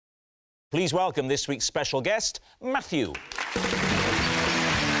Please welcome this week's special guest, Matthew.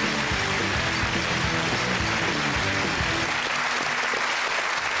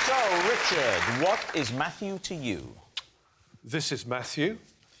 So, Richard, what is Matthew to you? This is Matthew.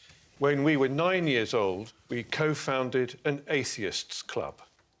 When we were 9 years old, we co-founded an atheists club.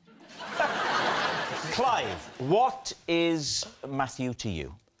 Clive, what is Matthew to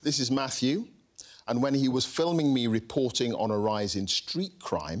you? This is Matthew, and when he was filming me reporting on a rise in street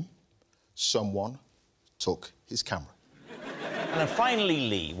crime, someone took his camera. And then finally,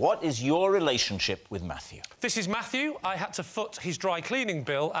 Lee, what is your relationship with Matthew? This is Matthew. I had to foot his dry cleaning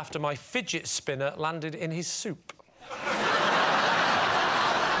bill after my fidget spinner landed in his soup.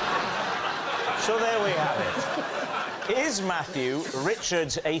 So there we have it. Is Matthew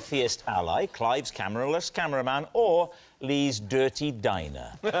Richard's atheist ally, Clive's cameraless cameraman, or Lee's dirty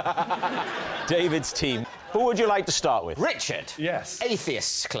diner? David's team. Who would you like to start with? Richard? Yes.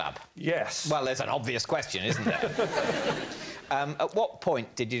 Atheists Club? Yes. Well, there's an obvious question, isn't there? At what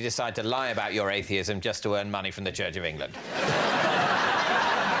point did you decide to lie about your atheism just to earn money from the Church of England?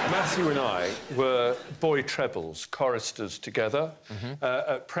 Matthew and I were boy trebles, choristers together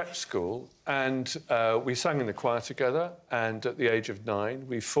at prep school, and we sang in the choir together, and at the age of 9,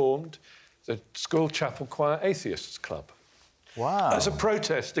 we formed the school chapel choir Atheists Club. Wow. As a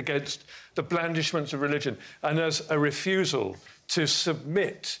protest against the blandishments of religion and as a refusal to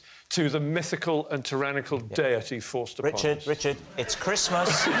submit to the mythical and tyrannical deity forced upon us. Richard, it's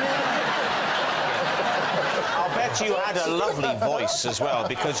Christmas. I'll bet you had a lovely voice as well,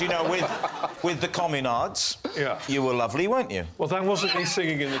 because, you know, with the Communards, you were lovely, weren't you? Well, that wasn't me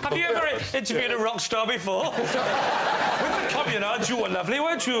singing in the... Have you ever interviewed a rock star before? With the Communards, you were lovely,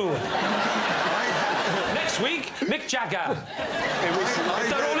 weren't you? Next week, Mick Jagger. With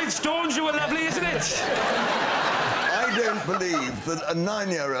the Rolling Stones, you were lovely, isn't it? I don't believe that a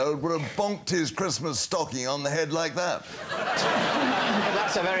 9-year-old would have bonked his Christmas stocking on the head like that. Well,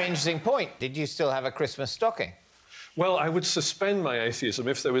 that's a very interesting point. Did you still have a Christmas stocking? Well, I would suspend my atheism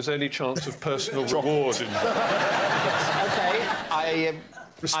if there was any chance of personal reward in that. OK,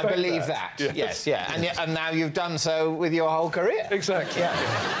 I believe that. Yes, yeah. And now you've done so with your whole career. Exactly. Yeah.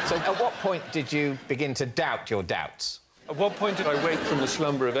 So at what point did you begin to doubt your doubts? At what point did I wake from the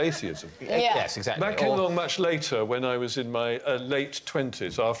slumber of atheism? Yeah. Yes, exactly. That came along much later, when I was in my late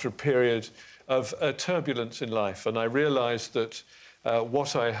 20s, after a period of turbulence in life, and I realised that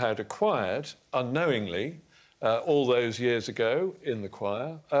what I had acquired, unknowingly, all those years ago in the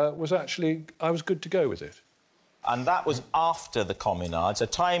choir, was actually... I was good to go with it. And that was after the Communards, a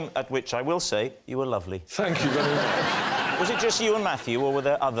time at which, I will say, you were lovely. Thank you very much. Was it just you and Matthew, or were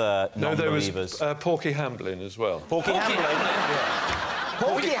there other non-believers? No, there was Porky Hamblin as well. Porky Hamblin? Yeah.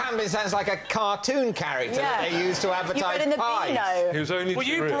 Porky Hamblin sounds like a cartoon character that they used to advertise in the pies. He was only Were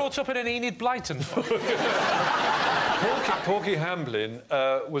you brought up in an Enid Blyton? Porky Hamblin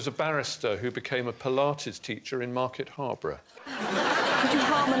was a barrister who became a Pilates teacher in Market Harborough. Could you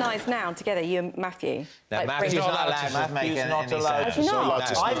harmonise now together, you and Matthew? No, like, Matthew's not allowed to make any allowed to. No.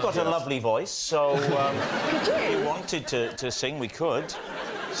 I've got a lovely voice, so Could you? if you wanted to sing, we could.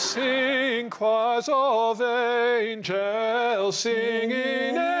 Sing, choirs of angels, sing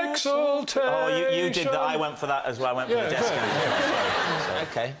in exultation. Oh, you did that. I went for that as well. I went for the desk.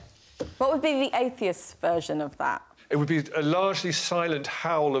 OK. What would be the atheist version of that? It would be a largely silent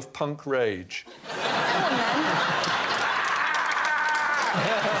howl of punk rage.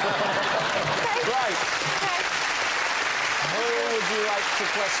 Right. Who would you like to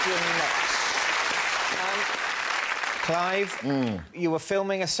question next? Clive, you were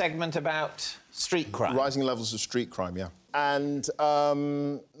filming a segment about street crime. Rising levels of street crime, yeah. And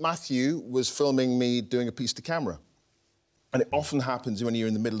Matthew was filming me doing a piece to camera. And it often happens when you're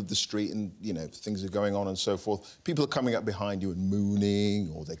in the middle of the street and, you know, things are going on and so forth. People are coming up behind you and mooning,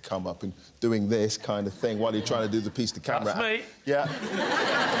 or they come up and doing this kind of thing while you're trying to do the piece to camera. That's me. Yeah.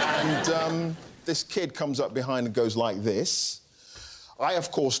 And this kid comes up behind and goes like this. I, of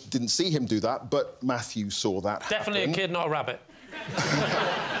course, didn't see him do that, but Matthew saw that Definitely happen. a kid, not a rabbit.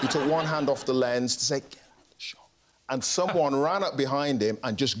 He took one hand off the lens to say, "Get out the shot." And someone ran up behind him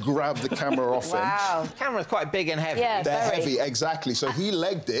and just grabbed the camera off him. Wow. The camera's quite big and heavy. Yeah, They're very. heavy, exactly. So he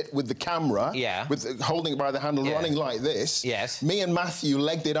legged it with the camera, holding it by the handle, running like this. Yes. Me and Matthew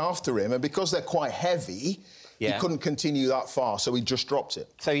legged it after him, and because they're quite heavy, he couldn't continue that far, so he just dropped it.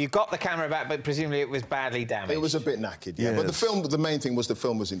 So you got the camera back, but presumably it was badly damaged. It was a bit knackered, yeah. But the main thing was the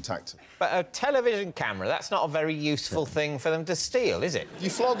film was intact. But a television camera, that's not a very useful thing for them to steal, is it?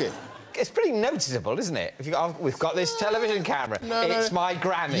 You flog it. It's pretty noticeable, isn't it? If you we've got this television camera. It's my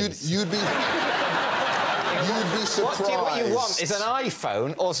granny's. You'd be... You'd be surprised. What you want is an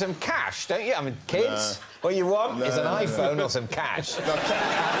iPhone or some cash, don't you? I mean, kids, what you want is an iPhone or some cash.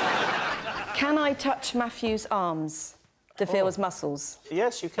 Can I touch Matthew's arms to feel his muscles?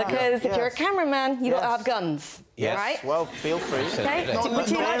 Yes, you can. Because if you're a cameraman, you've got to have guns. Yes. Right? Well, feel free. Okay.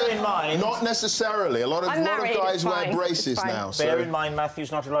 Bear in mind... Not necessarily. A lot of guys wear braces now. Bear in mind,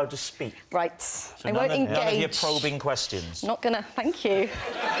 Matthew's not allowed to speak. Right. So I won't engage. None of your probing questions. Not gonna... Thank you.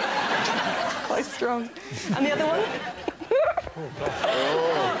 Quite strong. And the other one?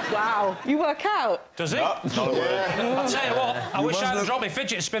 Oh. Wow. You work out. Does he? No, not a word. I'll tell you what, I wish I hadn't dropped my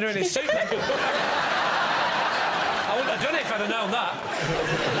fidget spinner in his suit. I wouldn't have done it if I'd have known that.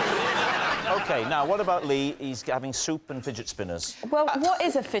 OK, now, what about Lee? He's having soup and fidget spinners. Well, what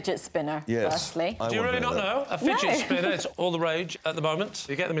is a fidget spinner, firstly? Do you really not know? A fidget spinner, it's all the rage at the moment.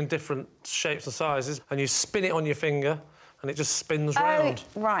 You get them in different shapes and sizes, and you spin it on your finger, and it just spins round.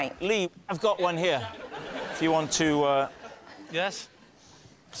 Right. Lee, I've got one here. If you want to... Yes.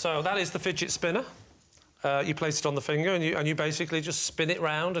 So that is the fidget spinner. You place it on the finger and you basically just spin it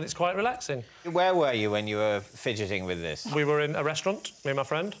round and it's quite relaxing. Where were you when you were fidgeting with this? We were in a restaurant, me and my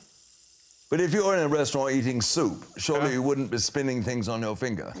friend. But if you're in a restaurant eating soup, surely you wouldn't be spinning things on your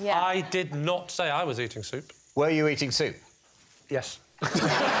finger. Yeah. I did not say I was eating soup. Were you eating soup? Yes. But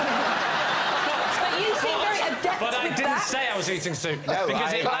you seem very adept But I with didn't that. say I was eating soup No,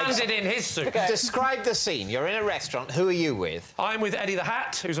 because it landed in his soup. Okay. Describe the scene. You're in a restaurant. Who are you with? I'm with Eddie the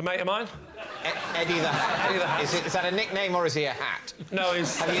Hat, who's a mate of mine. Eddie the Hat. Eddie the Hat. Is that a nickname or is he a hat? No,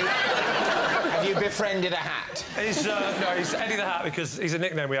 he's... Have you befriended a hat? He's, no, he's Eddie the Hat because he's a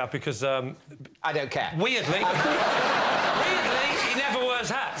nickname we have because... I don't care. Weirdly, he never wears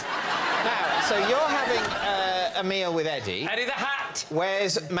hats. Now, so you're having a meal with Eddie. Eddie the Hat.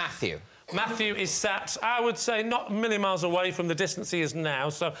 Where's Matthew? Matthew is sat, I would say, not a million miles away from the distance he is now,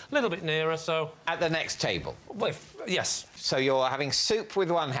 so a little bit nearer, so... At the next table? Well, yes. So you're having soup with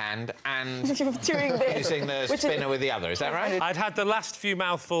one hand and Doing this. using the spinner with the other, is that right? I'd had the last few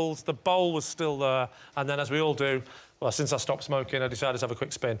mouthfuls, the bowl was still there, and then, as we all do, well, since I stopped smoking, I decided to have a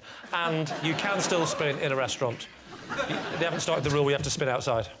quick spin. And you can still spin in a restaurant. They haven't started the rule we have to spin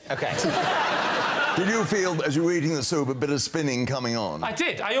outside. OK. Did you feel, as you were eating the soup, a bit of spinning coming on? I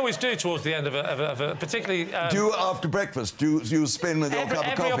did. I always do towards the end of a particularly... Do you, after breakfast, do you spin with your cup of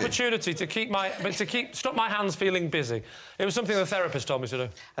coffee? Every opportunity to stop my hands feeling busy. It was something the therapist told me to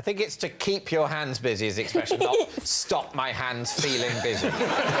do. I think it's to keep your hands busy is the expression, not stop my hands feeling busy. Those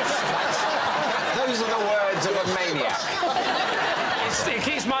are the words of a maniac. It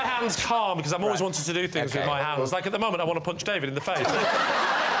keeps my hands calm because I'm always wanting to do things with my hands. Like at the moment, I want to punch David in the face.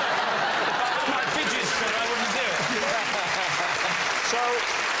 My fidget spinner, I wouldn't do it. So,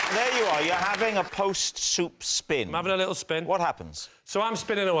 there you are. You're having a post-soup spin. I'm having a little spin. What happens? So I'm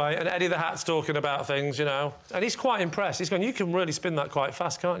spinning away, and Eddie the Hat's talking about things, you know, and he's quite impressed. He's going, you can really spin that quite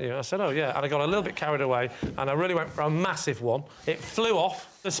fast, can't you? I said, oh, yeah. And I got a little bit carried away, and I really went for a massive one. It flew off.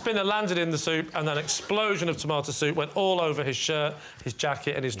 The spinner landed in the soup, and then an explosion of tomato soup went all over his shirt, his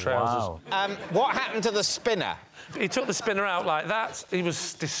jacket, and his trousers. Wow. What happened to the spinner? He took the spinner out like that. He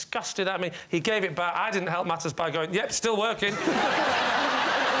was disgusted at me. He gave it back. I didn't help matters by going, yep, still working.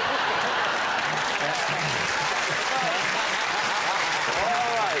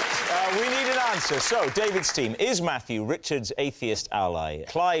 We need an answer. So, David's team, is Matthew Richard's atheist ally,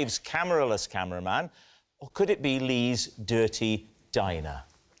 Clive's cameraless cameraman, or could it be Lee's dirty diner?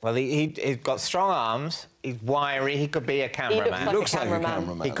 Well, he's got strong arms, he's wiry, he could be a cameraman. He looks like a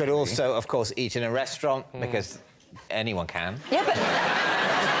cameraman. He could also, of course, eat in a restaurant, because anyone can. Yeah, but...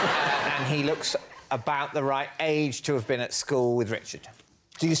 And he looks about the right age to have been at school with Richard.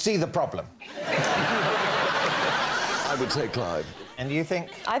 Do you see the problem? I would say Clive. And do you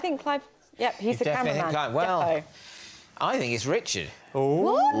think... I think Clive... Yep, he's the definitely cameraman. think Clive. Well, Defo. I think it's Richard.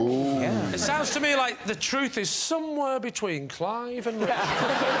 What? Yeah. It sounds to me like the truth is somewhere between Clive and Richard.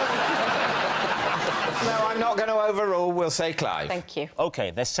 No, I'm not going to overrule. We'll say Clive. Thank you.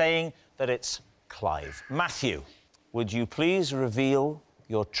 OK, they're saying that it's Clive. Matthew, would you please reveal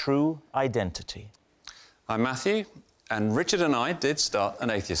your true identity? I'm Matthew, and Richard and I did start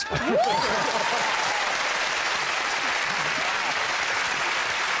an atheist club.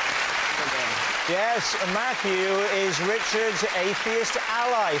 Yes, Matthew is Richard's atheist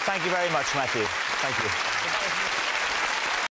ally. Thank you very much, Matthew. Thank you.